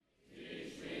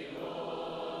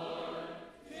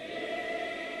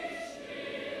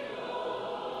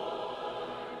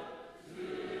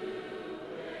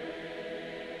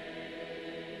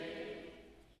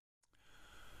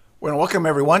Well, welcome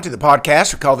everyone to the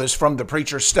podcast. We call this From the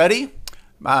Preacher's Study.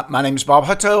 My name is Bob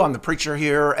Hutto. I'm the preacher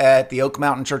here at the Oak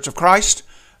Mountain Church of Christ.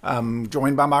 I'm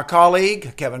joined by my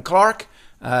colleague, Kevin Clark,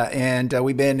 and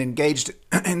we've been engaged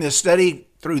in this study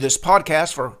through this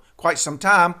podcast for quite some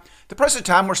time. At the present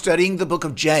time, we're studying the book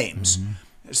of James.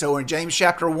 So we're in James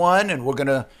chapter 1, and we're going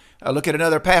to look at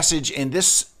another passage in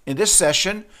this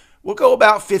session. We'll go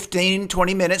about 15,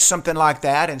 20 minutes, something like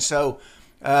that. And so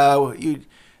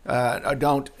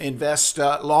don't invest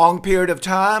a long period of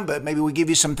time, but maybe we give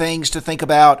you some things to think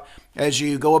about as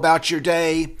you go about your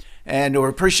day. And we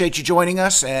appreciate you joining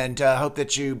us, and hope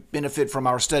that you benefit from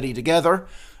our study together.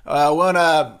 I want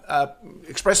to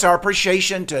express our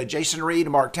appreciation to Jason Reed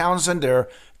and Mark Townsend. They're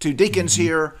two deacons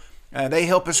here. They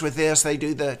help us with this. They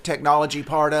do the technology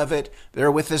part of it.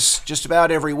 They're with us just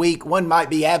about every week. One might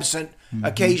be absent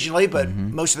occasionally, but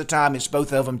most of the time it's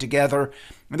both of them together.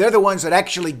 And they're the ones that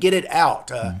actually get it out.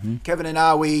 Kevin and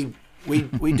I, we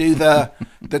do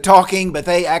the talking, but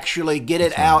they actually get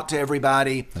it out to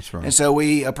everybody. That's right. And so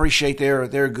we appreciate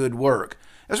their good work.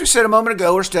 As we said a moment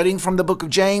ago, we're studying from the book of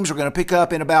James. We're going to pick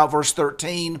up in about verse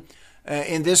 13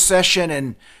 in this session,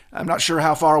 and I'm not sure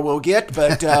how far we'll get,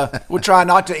 but we'll try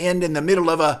not to end in the middle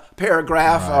of a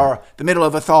paragraph or the middle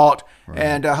of a thought,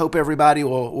 and I hope everybody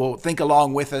will think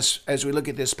along with us as we look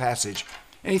at this passage.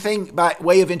 Anything by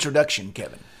way of introduction,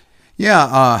 Kevin?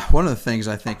 Yeah, one of the things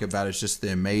I think about is just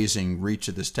the amazing reach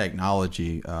of this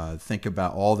technology. Think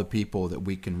about all the people that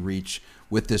we can reach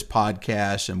with this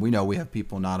podcast, and we know we have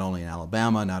people not only in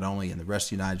Alabama, not only in the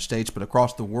rest of the United States, but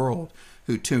across the world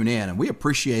who tune in, and we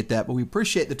appreciate that, but we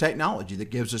appreciate the technology that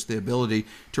gives us the ability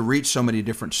to reach so many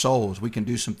different souls. We can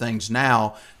do some things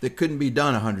now that couldn't be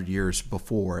done 100 years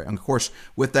before, and of course,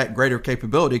 with that greater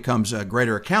capability comes a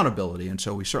greater accountability, and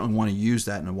so we certainly want to use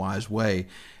that in a wise way.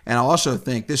 And I also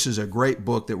think this is a great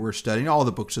book that we're studying. All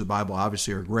the books of the Bible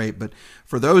obviously are great, but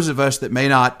for those of us that may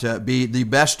not be the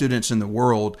best students in the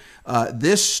world,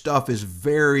 this stuff is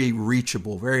very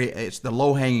reachable. It's the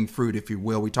low-hanging fruit, if you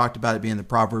will. We talked about it being the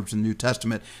Proverbs in the New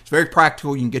Testament. It's very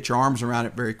practical. You can get your arms around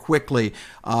it very quickly.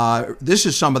 This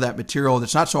is some of that material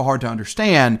that's not so hard to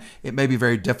understand. It may be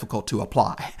very difficult to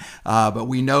apply, but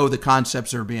we know the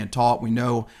concepts that are being taught. We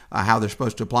know how they're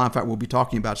supposed to apply. In fact, we'll be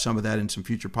talking about some of that in some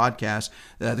future podcasts.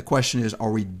 The question is,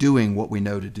 are we doing what we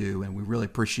know to do? And we really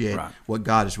appreciate what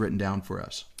God has written down for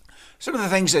us. Some of the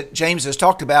things that James has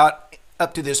talked about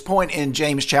up to this point in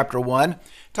James chapter 1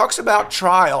 talks about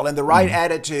trial and the right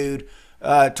attitude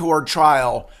toward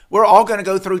trial. We're all going to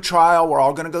go through trial. We're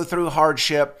all going to go through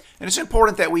hardship. And it's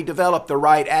important that we develop the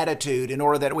right attitude in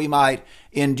order that we might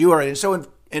endure it. And so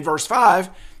in verse 5,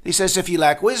 he says, if you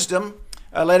lack wisdom,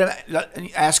 let him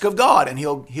ask of God, and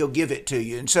he'll give it to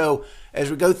you. And so as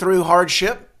we go through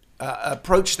hardship,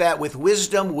 approach that with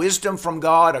wisdom from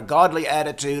God, a godly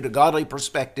attitude, a godly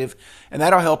perspective, and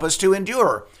that'll help us to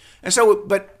endure. And so,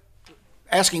 but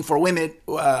asking for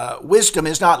wisdom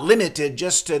is not limited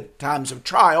just to times of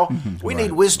trial. We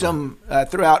need wisdom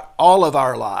throughout all of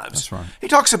our lives. That's right. He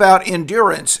talks about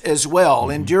endurance as well,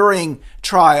 enduring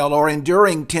trial or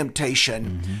enduring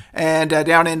temptation. And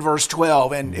down in verse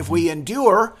 12, and if we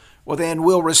endure, well, then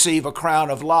we'll receive a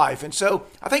crown of life. And so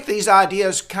I think these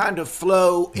ideas kind of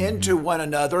flow into one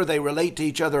another. They relate to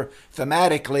each other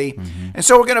thematically. And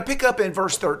so we're going to pick up in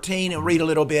verse 13 and read a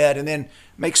little bit and then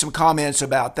make some comments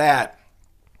about that.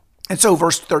 And so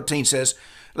verse 13 says,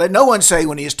 let no one say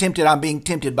when he is tempted, I'm being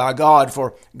tempted by God,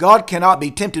 for God cannot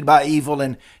be tempted by evil,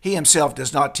 and he himself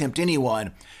does not tempt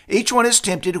anyone. Each one is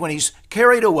tempted when he's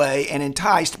carried away and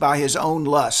enticed by his own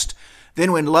lust.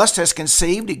 Then when lust has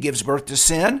conceived, it gives birth to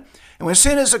sin. And when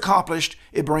sin is accomplished,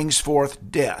 it brings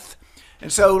forth death.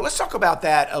 And so let's talk about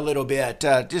that a little bit.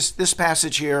 Just this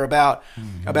passage here about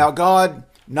God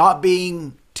not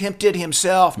being tempted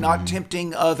himself, not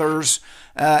tempting others,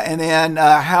 and then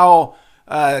how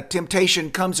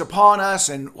temptation comes upon us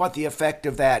and what the effect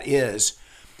of that is.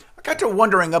 I got to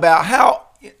wondering about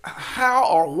how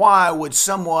or why would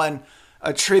someone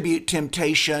attribute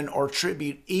temptation or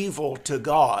attribute evil to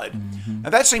God. Now,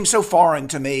 that seems so foreign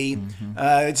to me.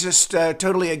 It's just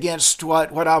totally against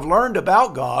what I've learned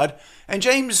about God. And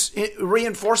James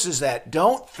reinforces that.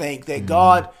 Don't think that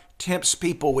God tempts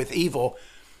people with evil.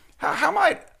 How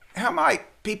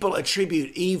might people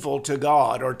attribute evil to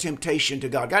God or temptation to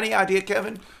God? Got any idea,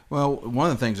 Kevin? Well, one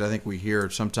of the things I think we hear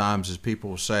sometimes is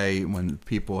people say when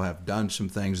people have done some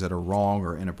things that are wrong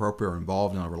or inappropriate or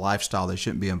involved in a lifestyle they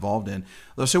shouldn't be involved in,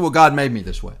 they'll say, well, God made me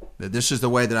this way. That this is the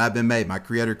way that I've been made. My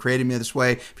Creator created me this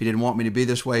way. If He didn't want me to be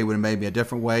this way, He would have made me a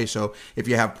different way. So if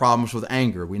you have problems with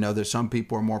anger, we know that some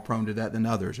people are more prone to that than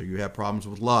others, or you have problems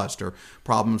with lust or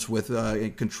problems with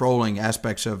controlling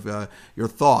aspects of your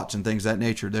thoughts and things of that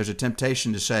nature. There's a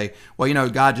temptation to say, well,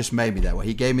 God just made me that way.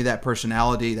 He gave me that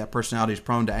personality. That personality is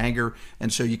prone to anger,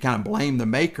 and so you kind of blame the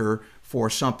maker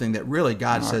for something that really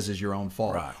God says is your own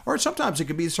fault. Right. Or sometimes it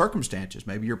could be circumstances.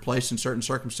 Maybe you're placed in certain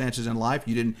circumstances in life.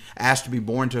 You didn't ask to be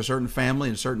born to a certain family,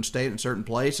 in a certain state, in a certain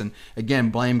place, and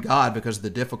again, blame God because of the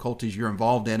difficulties you're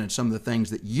involved in and some of the things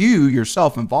that you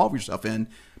yourself involve yourself in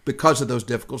because of those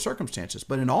difficult circumstances.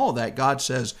 But in all of that, God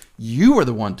says, you are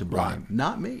the one to blame,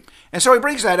 not me. And so he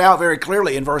brings that out very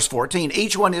clearly in verse 14.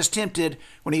 Each one is tempted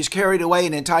when he's carried away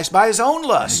and enticed by his own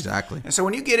lust. Exactly. And so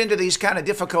when you get into these kind of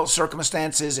difficult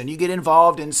circumstances and you get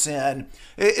involved in sin,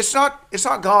 it's not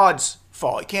God's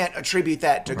fault. You can't attribute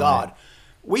that to God.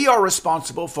 We are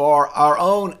responsible for our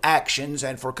own actions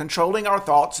and for controlling our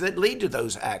thoughts that lead to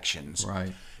those actions.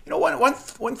 Right.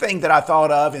 One thing that I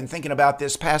thought of in thinking about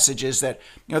this passage is that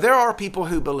there are people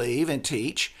who believe and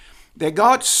teach that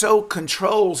God so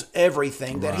controls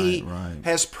everything that He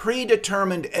has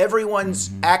predetermined everyone's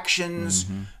actions,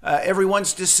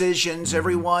 everyone's decisions,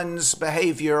 everyone's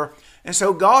behavior. And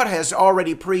so God has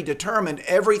already predetermined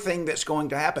everything that's going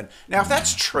to happen. Now, if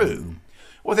that's true,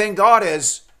 well, then God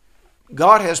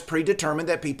has predetermined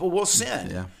that people will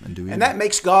sin. And that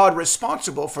makes God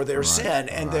responsible for their sin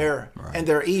and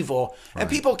their evil. And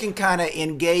people can kind of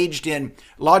engage in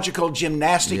logical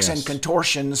gymnastics and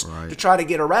contortions to try to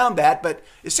get around that. But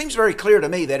it seems very clear to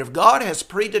me that if God has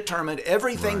predetermined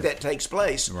everything that takes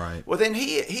place, well, then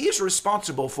He is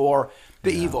responsible for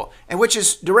the evil, and which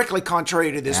is directly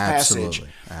contrary to this passage.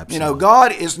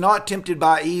 God is not tempted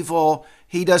by evil.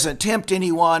 He doesn't tempt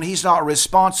anyone. He's not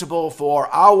responsible for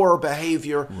our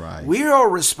behavior. We are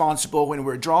responsible when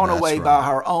we're drawn away by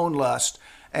our own lust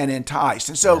and enticed.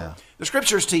 And so the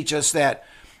scriptures teach us that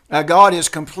God is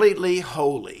completely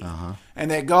holy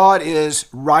and that God is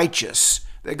righteous,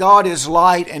 that God is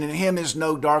light and in Him is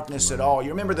no darkness at all.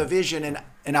 You remember the vision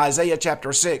in Isaiah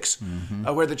chapter 6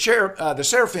 where the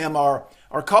seraphim are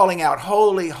calling out,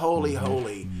 holy, holy,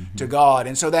 holy to God.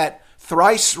 And so that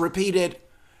thrice repeated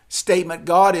statement,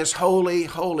 God is holy,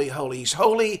 holy, holy. He's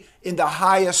holy in the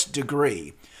highest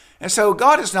degree. And so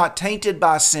God is not tainted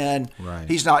by sin.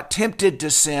 He's not tempted to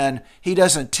sin. He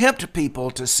doesn't tempt people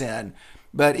to sin,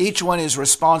 but each one is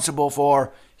responsible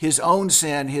for his own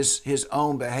sin, his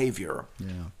own behavior.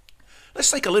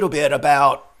 Let's think a little bit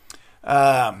about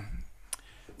the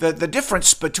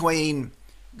difference between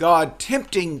God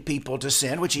tempting people to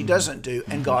sin, which He doesn't do,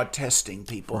 and God testing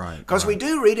people. Because we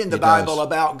do read in the Bible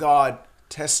about God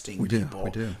testing people.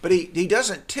 We do. But he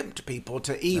doesn't tempt people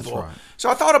to evil. So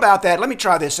I thought about that. Let me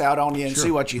try this out on you and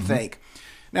see what you think.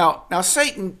 Now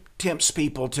Satan tempts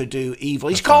people to do evil.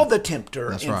 He's called the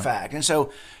tempter, in fact. And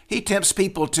so he tempts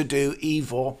people to do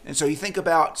evil. And so you think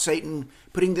about Satan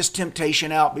putting this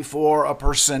temptation out before a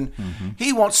person.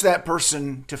 He wants that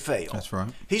person to fail.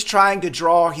 He's trying to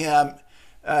draw him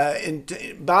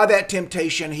by that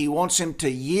temptation. He wants him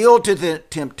to yield to the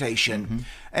temptation.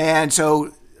 And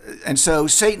so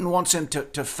Satan wants him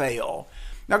to fail.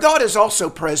 Now, God is also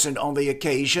present on the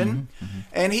occasion,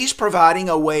 and He's providing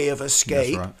a way of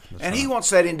escape. And He wants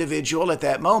that individual at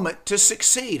that moment to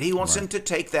succeed. He wants him to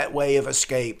take that way of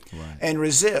escape and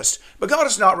resist. But God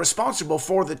is not responsible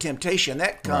for the temptation.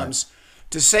 That comes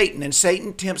to Satan, and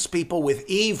Satan tempts people with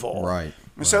evil. And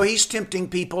so he's tempting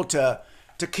people to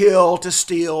kill, to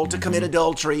steal, to commit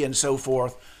adultery, and so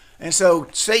forth. And so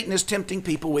Satan is tempting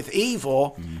people with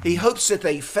evil. He hopes that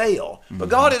they fail. But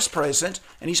God is present,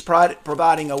 and He's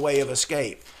providing a way of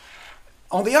escape.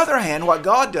 On the other hand, what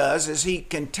God does is He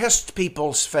can test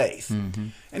people's faith.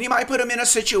 And He might put them in a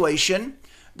situation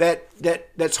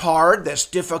that's hard, that's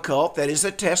difficult, that is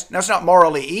a test. Now, it's not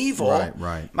morally evil.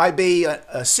 Might be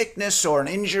a sickness or an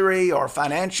injury or a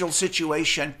financial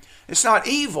situation. It's not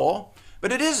evil.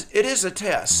 But it is a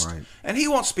test. And He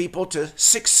wants people to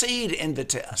succeed in the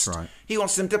test. He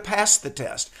wants them to pass the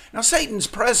test. Now, Satan's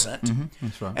present,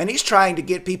 and he's trying to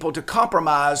get people to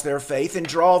compromise their faith and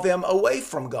draw them away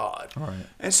from God.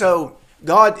 And so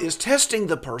God is testing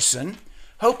the person,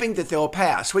 hoping that they'll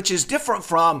pass, which is different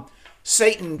from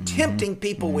Satan tempting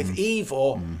people with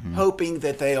evil, hoping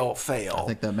that they'll fail. I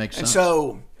think that makes sense. And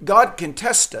so God can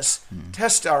test us,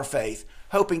 test our faith,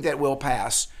 hoping that we'll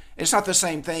pass. It's not the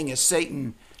same thing as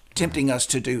Satan tempting us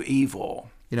to do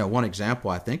evil. One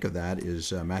example I think of that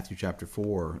is Matthew chapter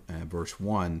 4, verse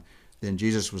 1. Then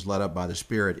Jesus was led up by the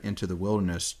Spirit into the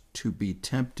wilderness to be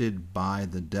tempted by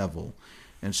the devil.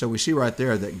 And so we see right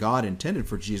there that God intended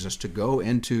for Jesus to go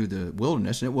into the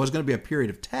wilderness, and it was going to be a period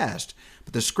of test.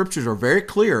 But the scriptures are very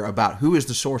clear about who is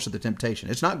the source of the temptation.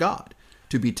 It's not God.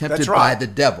 To be tempted by the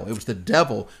devil. It was the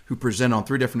devil who presented on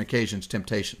 3 different occasions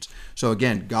temptations. So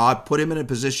again, God put him in a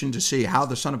position to see how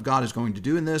the Son of God is going to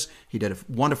do in this. He did a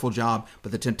wonderful job,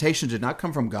 but the temptations did not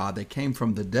come from God. They came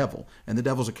from the devil, and the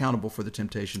devil's accountable for the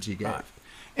temptations he gave. Right.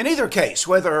 In either case,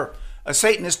 whether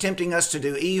Satan is tempting us to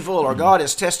do evil or God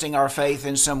is testing our faith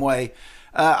in some way,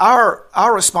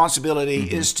 our responsibility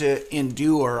is to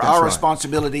endure. That's our right.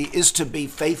 responsibility is to be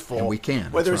faithful. And we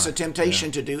can. Whether That's it's right. a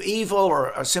temptation to do evil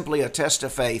or simply a test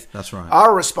of faith. That's right.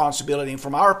 Our responsibility, and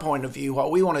from our point of view,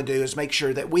 what we want to do is make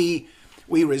sure that we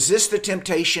resist the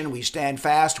temptation, we stand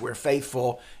fast, we're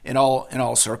faithful in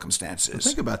all circumstances.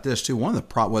 Think about this too. One of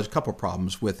the was a couple of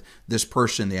problems with this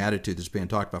person, the attitude that's being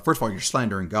talked about. First of all, you're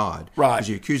slandering God, right? Because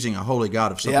you're accusing a holy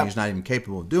God of something He's not even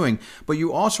capable of doing. But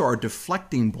you also are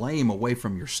deflecting blame away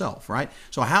from yourself, right?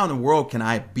 So how in the world can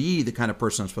I be the kind of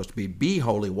person I'm supposed to be? Be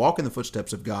holy, walk in the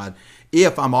footsteps of God,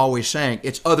 if I'm always saying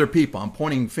it's other people. I'm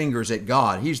pointing fingers at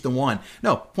God. He's the one.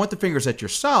 No, point the fingers at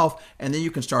yourself, and then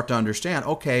you can start to understand.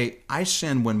 Okay, I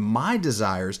sin when my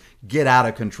desires get out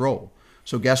of control.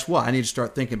 So guess what? I need to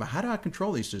start thinking about how do I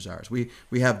control these desires? We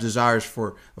have desires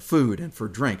for food and for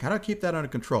drink. How do I keep that under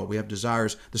control? We have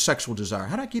desires, the sexual desire.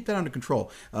 How do I keep that under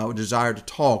control? Desire to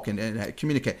talk and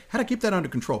communicate. How do I keep that under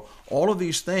control? All of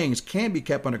these things can be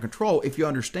kept under control if you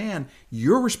understand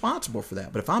you're responsible for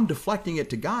that. But if I'm deflecting it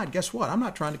to God, guess what? I'm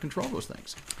not trying to control those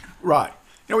things. Right.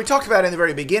 We talked about in the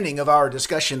very beginning of our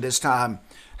discussion this time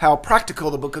how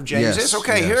practical the book of James is.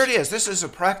 Okay, here it is. This is a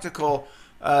practical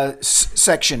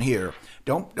section here.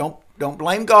 Don't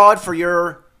blame God for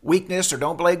your weakness, or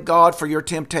don't blame God for your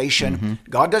temptation.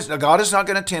 God is not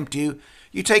going to tempt you.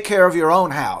 You take care of your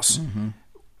own house.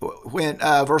 When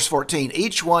verse 14,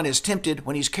 each one is tempted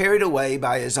when he's carried away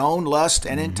by his own lust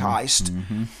and enticed.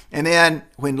 And then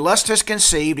when lust is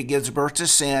conceived, it gives birth to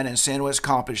sin, and sin was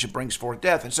accomplished, it brings forth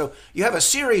death. And so you have a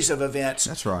series of events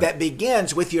that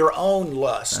begins with your own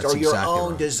lust or your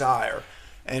own desire.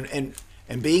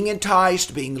 And being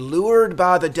enticed, being lured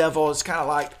by the devil is kind of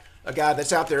like a guy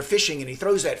that's out there fishing, and he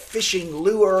throws that fishing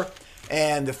lure,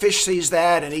 and the fish sees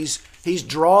that, and he's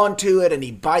drawn to it, and he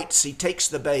bites, he takes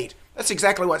the bait. That's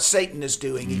exactly what Satan is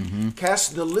doing. He casts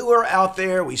the lure out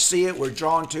there, we see it, we're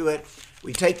drawn to it,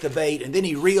 we take the bait, and then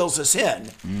he reels us in.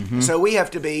 So we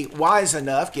have to be wise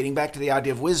enough, getting back to the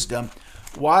idea of wisdom,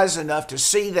 wise enough to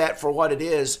see that for what it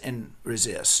is and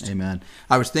resist. Amen.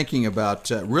 I was thinking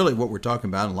about really what we're talking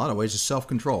about in a lot of ways is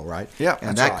self-control, right? Yeah,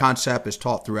 and that concept is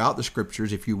taught throughout the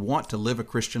scriptures. If you want to live a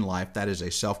Christian life, that is a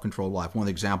self-controlled life. One of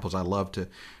the examples I love to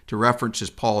reference is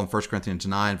Paul in 1 Corinthians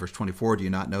 9, verse 24. Do you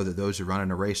not know that those who run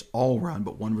in a race all run,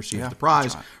 but one receives the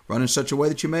prize? Right. Run in such a way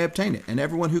that you may obtain it. And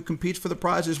everyone who competes for the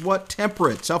prize is what?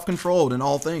 Temperate, self-controlled in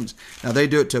all things. Now they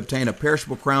do it to obtain a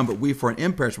perishable crown, but we for an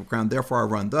imperishable crown. Therefore I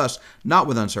run thus, not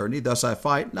with uncertainty. Thus I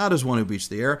fight, not as one who beats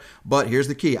the air, but here's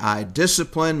the key. I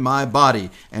discipline my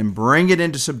body and bring it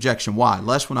into subjection. Why?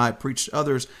 Lest when I preach to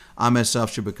others, I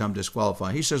myself should become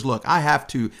disqualified. He says, look, I have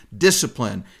to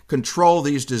discipline, control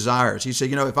these desires. He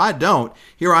said, if I don't,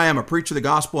 here I am a preacher of the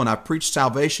gospel, and I've preached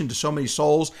salvation to so many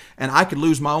souls, and I could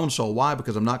lose my own soul. Why?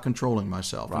 Because I'm not controlling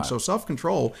myself. Right. And so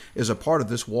self-control is a part of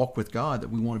this walk with God that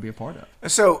we want to be a part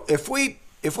of. So if we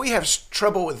have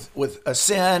trouble with a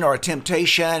sin or a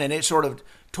temptation, and it sort of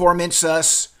torments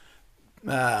us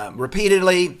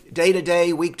repeatedly, day to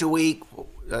day, week to week,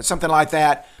 something like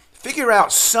that, figure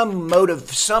out some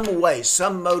motive, some way,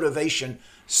 some motivation,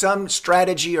 some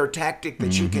strategy or tactic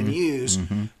that you can use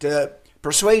to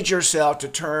persuade yourself to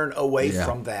turn away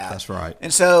from that. That's right.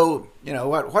 And so,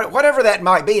 whatever that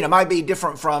might be, and it might be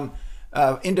different from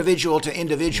individual to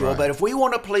individual, but if we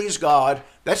want to please God,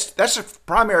 that's a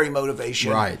primary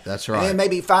motivation. Right, that's right. And then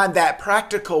maybe find that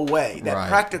practical way,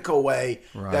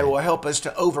 that will help us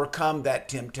to overcome that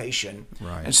temptation.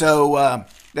 Right. And so,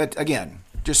 that again,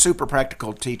 just super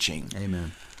practical teaching.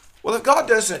 Amen. Well, if God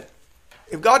doesn't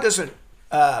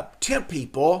tempt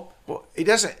people, well,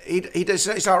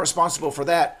 he's not responsible for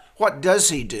that. What does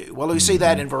he do? Well, we see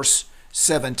that in verse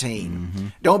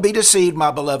 17. Don't be deceived,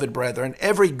 my beloved brethren.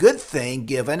 Every good thing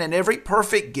given and every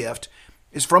perfect gift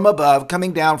is from above,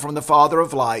 coming down from the Father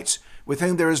of lights, with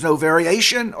whom there is no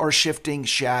variation or shifting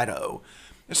shadow.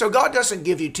 And so God doesn't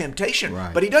give you temptation,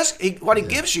 but what he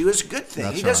gives you is a good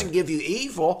thing. He doesn't give you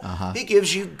evil. He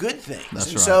gives you good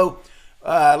things. So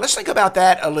let's think about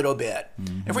that a little bit.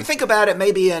 If we think about it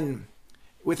maybe in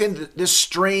within this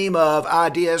stream of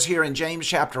ideas here in James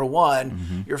chapter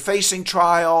 1, you're facing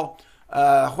trial.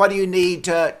 What do you need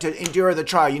to endure the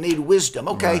trial? You need wisdom.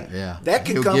 Okay, Right, yeah. that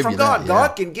can He'll come give from you God. that,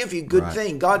 God yeah. can give you good Right.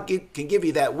 thing. God can give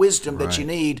you that wisdom that you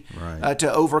Right, need right.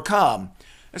 to overcome.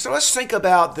 And so let's think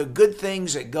about the good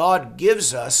things that God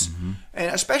gives us,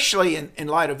 and especially in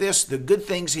light of this, the good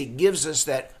things He gives us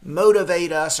that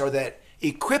motivate us or that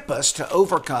equip us to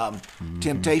overcome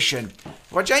temptation.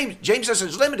 Well, James says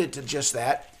it's limited to just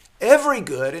that. Every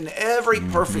good and every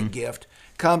perfect gift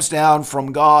comes down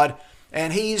from God,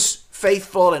 and He's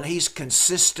faithful and He's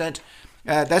consistent.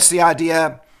 That's the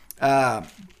idea.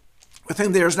 With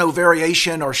whom there is no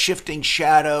variation or shifting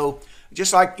shadow.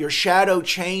 Just like your shadow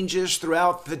changes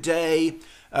throughout the day,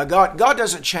 God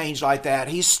doesn't change like that.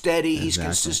 He's steady. He's Exactly.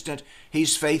 consistent.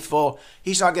 He's faithful.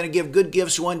 He's not going to give good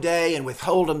gifts one day and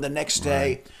withhold them the next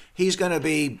day. He's going to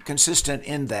be consistent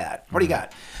in that. What do you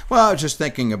got? Well, I was just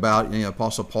thinking about,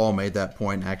 Apostle Paul made that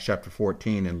point in Acts chapter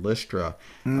 14 in Lystra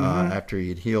after he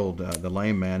had healed the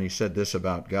lame man. He said this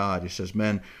about God. He says,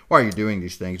 men, why are you doing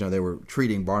these things? They were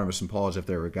treating Barnabas and Paul as if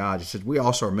they were gods. He said, we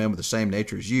also are men with the same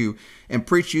nature as you and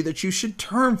preach you that you should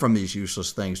turn from these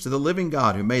useless things to the living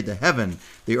God who made the heaven,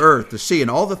 the earth, the sea, and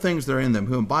all the things that are in them,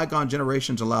 who in bygone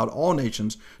generations allowed all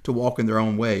nations to walk in their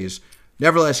own ways.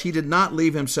 Nevertheless, he did not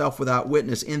leave himself without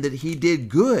witness in that he did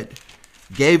good,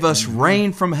 gave us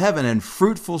rain from heaven and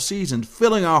fruitful seasons,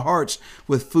 filling our hearts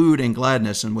with food and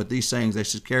gladness. And with these sayings, they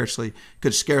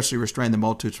could scarcely restrain the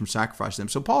multitudes from sacrificing them.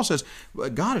 So Paul says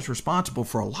God is responsible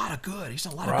for a lot of good. He's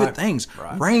done a lot of good things.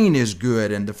 Right. Rain is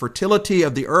good, and the fertility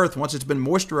of the earth once it's been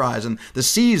moisturized, and the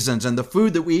seasons and the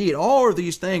food that we eat. All of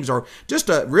these things are just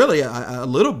really a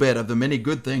little bit of the many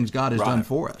good things God has done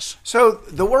for us. So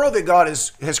the world that God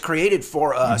has created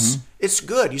for us, it's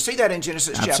good. You see that in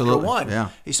Genesis Absolutely, chapter 1. yeah.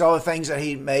 He saw the things that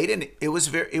He made, and it was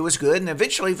good, and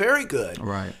eventually very good.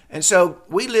 Right. And so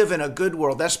we live in a good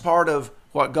world. That's part of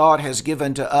what God has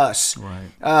given to us.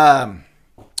 Right.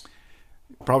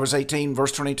 Proverbs 18,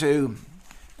 verse 22.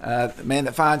 The man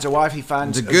that finds a wife, he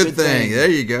finds It's a good thing. There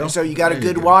you go. And so you got There a you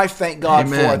good go. wife, thank God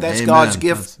for Amen. it. That's Amen. God's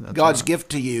gift. That's God's right.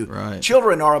 gift to you. Right.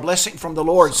 Children are a blessing from the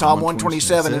Lord. Psalm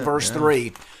 127 and 127, verse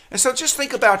yeah. 3. And so just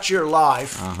think about your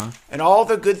life and all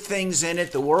the good things in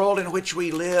it, the world in which we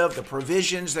live, the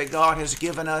provisions that God has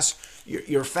given us,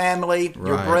 your family,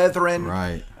 your Right. brethren,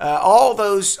 Right. all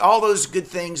those good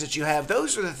things that you have.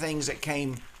 Those are the things that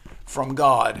came from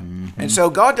God. And so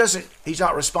God He's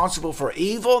not responsible for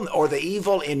evil or the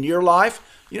evil in your life.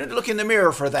 You need to look in the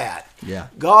mirror for that. Yeah.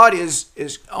 God is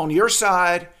on your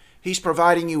side. He's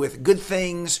providing you with good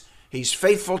things. He's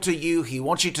faithful to you. He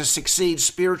wants you to succeed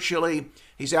spiritually.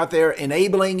 He's out there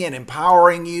enabling and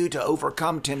empowering you to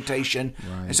overcome temptation.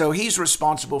 Right. And so He's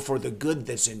responsible for the good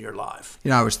that's in your life.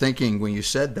 I was thinking when you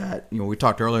said that, we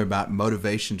talked earlier about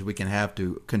motivations we can have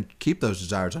to keep those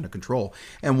desires under control.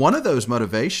 And one of those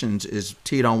motivations is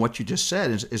teed on what you just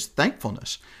said, is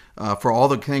thankfulness. For all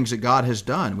the things that God has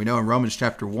done. We know in Romans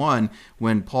chapter 1,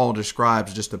 when Paul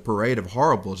describes just a parade of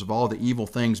horribles of all the evil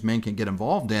things men can get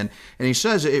involved in, and he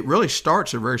says it really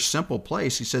starts at a very simple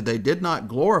place. He said they did not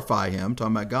glorify Him,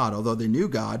 talking about God, although they knew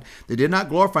God, they did not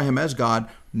glorify Him as God,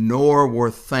 nor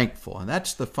were thankful. And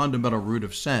that's the fundamental root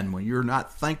of sin. When you're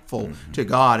not thankful to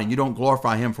God and you don't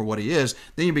glorify Him for what He is,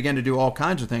 then you begin to do all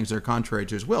kinds of things that are contrary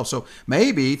to His will. So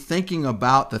maybe thinking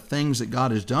about the things that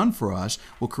God has done for us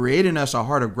will create in us a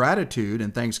heart of gratitude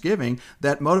and thanksgiving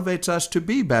that motivates us to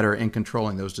be better in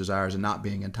controlling those desires and not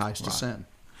being enticed to sin.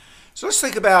 So let's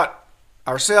think about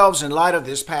ourselves in light of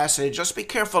this passage. Let's be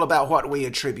careful about what we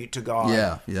attribute to God.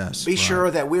 Yeah, yes. Be right.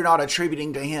 sure that we're not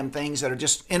attributing to Him things that are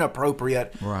just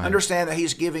inappropriate. Right. Understand that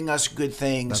He's giving us good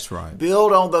things. That's right.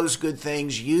 Build on those good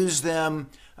things. Use them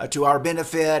to our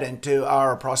benefit and to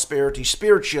our prosperity,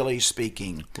 spiritually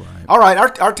speaking. Right. All right,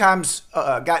 our time's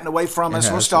gotten away from us. It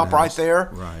We'll has, stop it right has. there.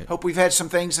 Right. Hope we've had some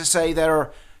things to say that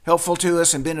are helpful to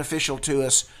us and beneficial to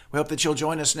us. We hope that you'll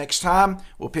join us next time.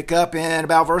 We'll pick up in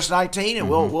about verse 19 and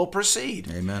we'll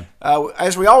proceed. Amen.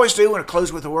 As we always do, we're going to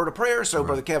close with a word of prayer. So,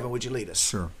 Brother Kevin, would you lead us?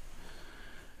 Sure.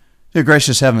 Dear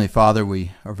gracious Heavenly Father,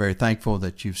 we are very thankful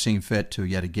that you've seen fit to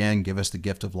yet again give us the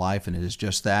gift of life, and it is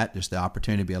just that, just the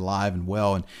opportunity to be alive and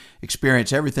well and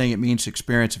experience everything it means to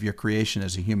experience of your creation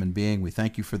as a human being. We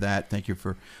thank you for that. Thank you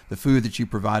for the food that you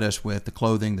provide us with, the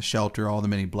clothing, the shelter, all the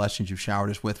many blessings you've showered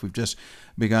us with. We've just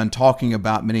begun talking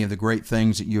about many of the great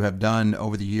things that you have done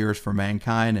over the years for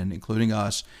mankind, and including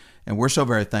us. And we're so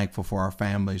very thankful for our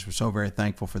families. We're so very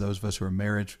thankful for those of us who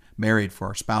are married for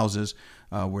our spouses.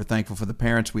 We're thankful for the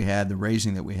parents we had, the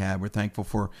raising that we had. We're thankful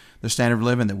for the standard of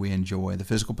living that we enjoy, the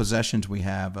physical possessions we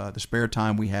have, the spare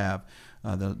time we have.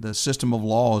 the system of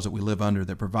laws that we live under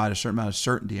that provide a certain amount of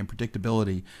certainty and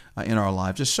predictability in our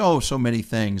lives. Just so many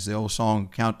things. The old song,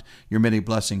 Count Your Many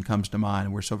Blessings, comes to mind,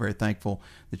 and we're so very thankful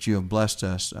that you have blessed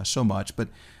us so much. But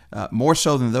more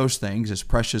so than those things, as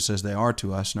precious as they are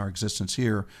to us in our existence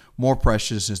here, more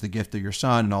precious is the gift of your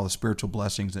Son and all the spiritual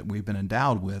blessings that we've been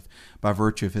endowed with by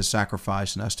virtue of his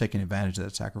sacrifice and us taking advantage of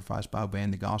that sacrifice by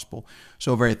obeying the gospel.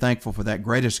 So very thankful for that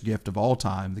greatest gift of all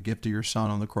time, the gift of your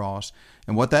Son on the cross,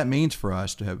 and what that means for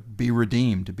us to be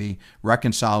redeemed, to be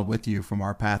reconciled with you from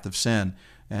our path of sin.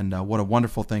 And what a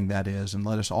wonderful thing that is. And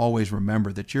let us always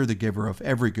remember that you're the giver of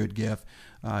every good gift.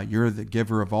 You're the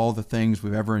giver of all the things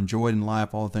we've ever enjoyed in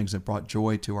life, all the things that brought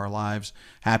joy to our lives,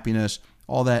 happiness.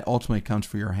 All that ultimately comes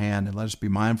from your hand. And let us be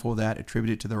mindful of that,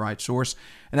 attribute it to the right source.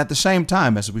 And at the same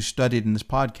time, as we studied in this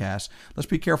podcast, let's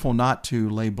be careful not to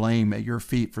lay blame at your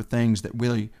feet for things that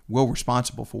we're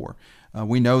responsible for.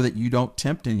 We know that you don't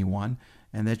tempt anyone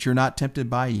and that you're not tempted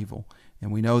by evil.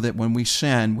 And we know that when we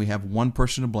sin, we have one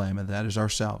person to blame, and that is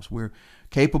ourselves. We're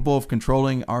capable of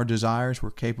controlling our desires. We're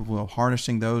capable of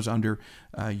harnessing those under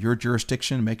your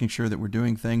jurisdiction, making sure that we're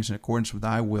doing things in accordance with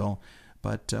thy will.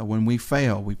 But when we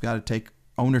fail, we've got to take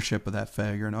ownership of that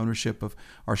failure and ownership of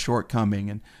our shortcoming.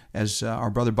 And as our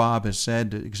brother Bob has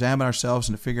said, to examine ourselves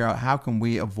and to figure out how can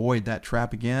we avoid that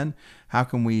trap again. How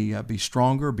can we be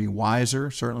stronger, be wiser?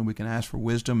 Certainly we can ask for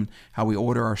wisdom, how we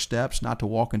order our steps, not to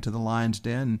walk into the lion's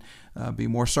den, and be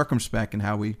more circumspect in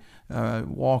how we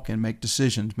walk and make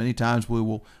decisions. Many times we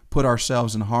will put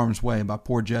ourselves in harm's way by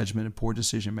poor judgment and poor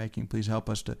decision making. Please help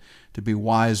us to be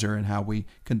wiser in how we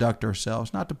conduct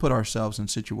ourselves, not to put ourselves in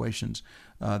situations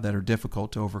that are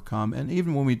difficult to overcome. And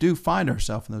even when we do find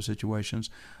ourselves in those situations,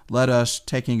 let us,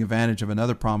 taking advantage of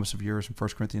another promise of yours in 1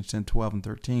 Corinthians 10, 12, and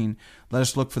 13, let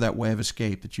us look for that way of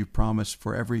escape that you've promised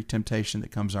for every temptation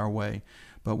that comes our way.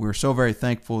 But we're so very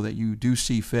thankful that you do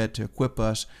see fit to equip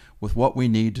us with what we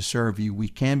need to serve you. We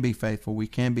can be faithful. We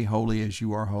can be holy as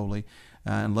you are holy.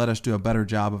 And let us do a better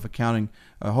job of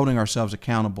holding ourselves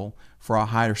accountable for a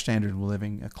higher standard of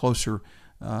living, a closer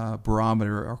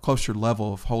barometer or closer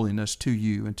level of holiness to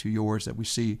you and to yours that we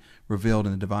see revealed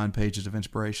in the divine pages of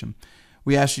inspiration.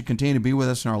 We ask you to continue to be with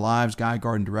us in our lives, guide,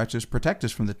 guard, and direct us. Protect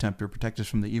us from the tempter. Protect us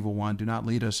from the evil one. Do not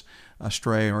lead us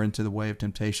astray or into the way of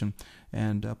temptation.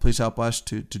 And please help us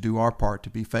to do our part, to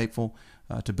be faithful,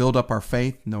 to build up our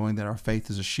faith, knowing that our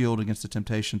faith is a shield against the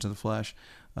temptations of the flesh.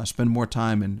 Spend more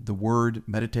time in the Word,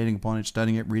 meditating upon it,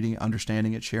 studying it, reading it,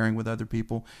 understanding it, sharing with other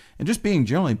people, and just being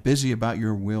generally busy about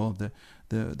your will.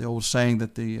 The old saying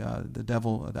that the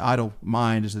idle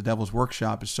mind is the devil's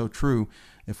workshop is so true.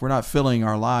 If we're not filling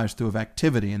our lives through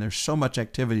activity, and there's so much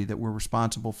activity that we're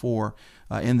responsible for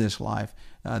in this life,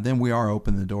 then we are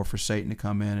opening the door for Satan to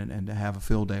come in and to have a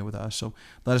field day with us. So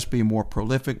let us be more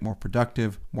prolific, more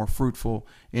productive, more fruitful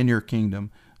in your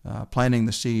kingdom, planting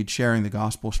the seed, sharing the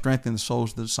gospel, strengthening the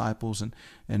souls of the disciples,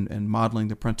 and modeling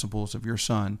the principles of your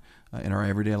Son in our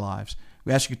everyday lives.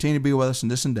 We ask you to continue to be with us in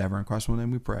this endeavor. In Christ's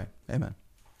name we pray. Amen.